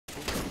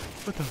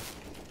What the?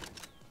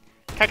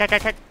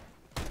 Kag.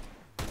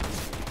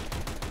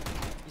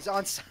 He's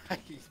on site.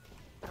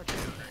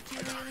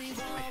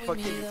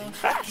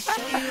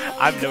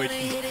 I'm no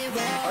HP.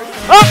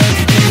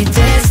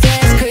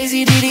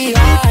 Crazy DDR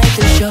at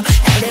the show.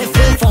 How that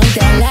feel funk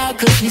that loud,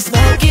 cause we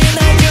smoking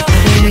like yo.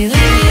 Baby,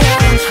 live it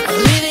up,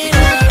 live it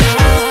up,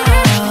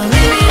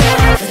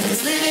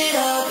 let's live it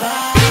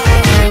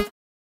up.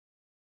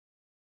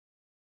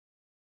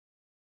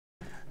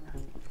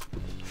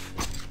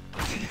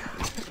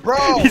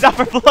 Bro! He's out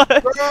for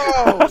blood! Bro!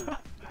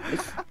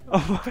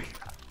 Oh my.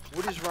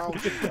 What is wrong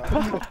with you,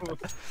 bro?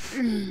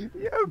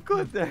 Yo,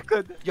 good there,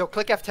 good there. Yo,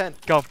 click F10.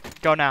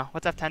 Go now.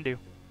 What's F10 do?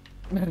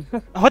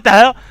 What the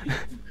hell?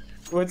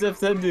 What's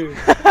F10 do?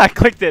 I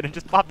clicked it and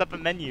just popped up a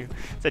menu.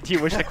 Said, do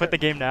you wish to quit the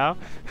game now?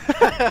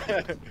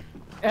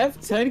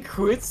 F10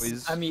 quits.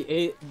 Please. I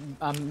mean,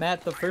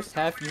 Matt, the first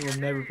half you will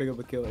never pick up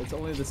a kill. It's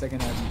only the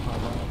second half you pop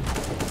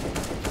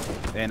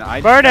out. And I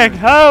Burning!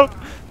 Help!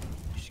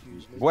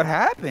 Excuse me. What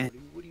happened?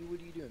 What are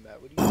you doing, Matt?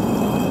 What are you doing?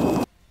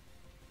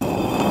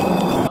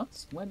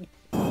 When?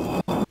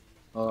 Oh,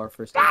 our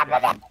first. Don't!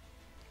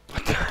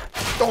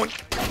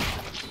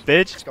 Bitch.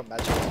 Let's go,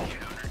 Matt.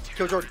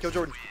 Kill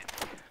Jordan.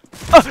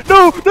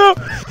 No!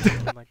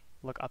 I'm like,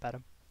 look up at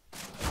him.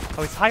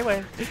 Oh, he's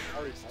highway.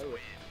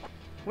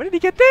 When did he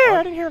get there?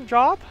 I didn't hear him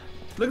drop.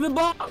 Look at the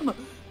bomb!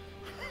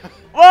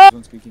 Whoa!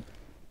 One squeaky.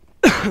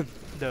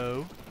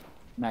 No.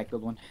 Mac,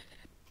 build one.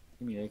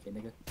 Give me AK,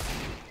 nigga.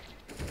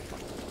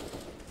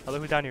 Hello,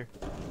 who's down here?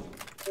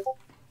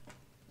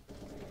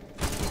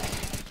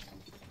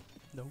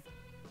 No.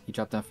 He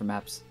dropped down for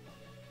maps.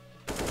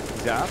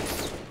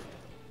 Zaps?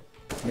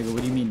 Nigga,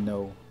 what do you mean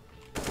no?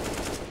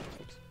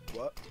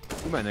 What?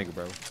 You my nigga,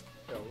 bro.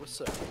 Yo, what's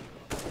up?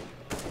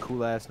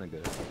 Cool ass nigga.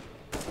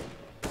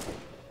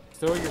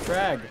 Throw your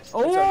frag.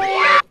 Oh!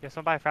 Yeah,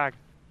 someone buy a frag.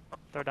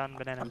 Throw down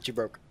banana. I'm too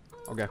broke.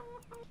 Okay.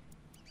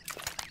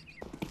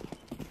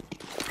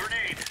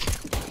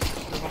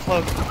 There's one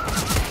close.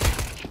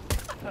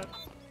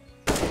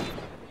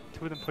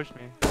 Two of them pushed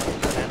me.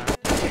 Banana.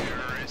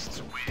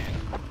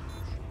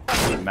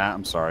 Matt,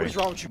 I'm sorry. What is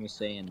wrong with you? I'm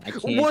saying, I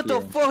can't What the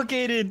hear him. fuck,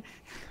 Aiden?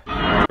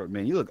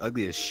 Man, you look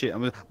ugly as shit. I'm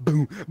gonna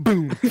boom,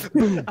 boom,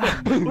 boom,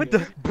 boom. What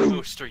the?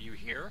 Ghost, are you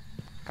here?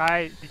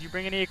 Guy, did you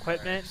bring any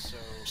equipment? So,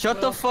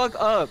 Shut the fuck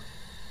up.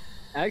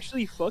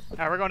 Actually, fuck.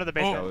 Alright, we're going to the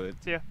basement. Oh.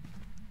 See ya.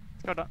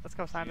 Let's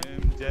go,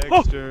 Simon.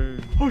 Dexter.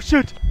 Oh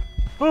shit!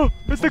 Oh,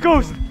 it's the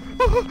ghost!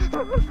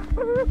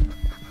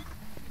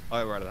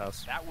 Alright, we're out of the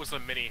house. That was a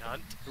mini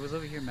hunt. It was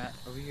over here, Matt.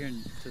 Over here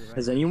and to the right.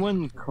 Has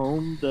anyone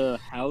combed the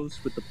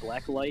house with the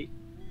black light?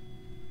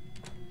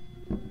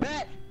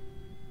 Matt!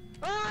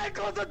 Ah, I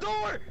closed the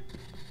door!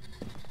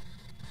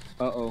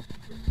 Uh-oh.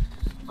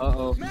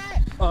 Uh-oh.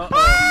 Matt!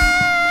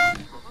 Uh-oh.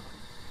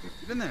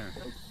 Get in there.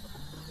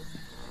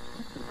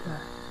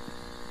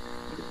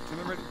 Turn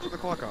the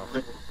clock off.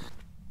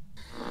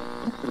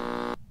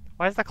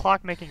 Why is the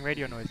clock making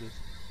radio noises?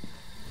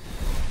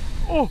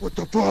 Oh! What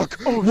the fuck?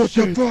 Oh, what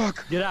shit. the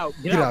fuck? Get out.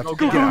 Get out. Go,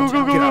 Get get out.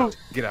 out. Go.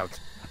 Get out.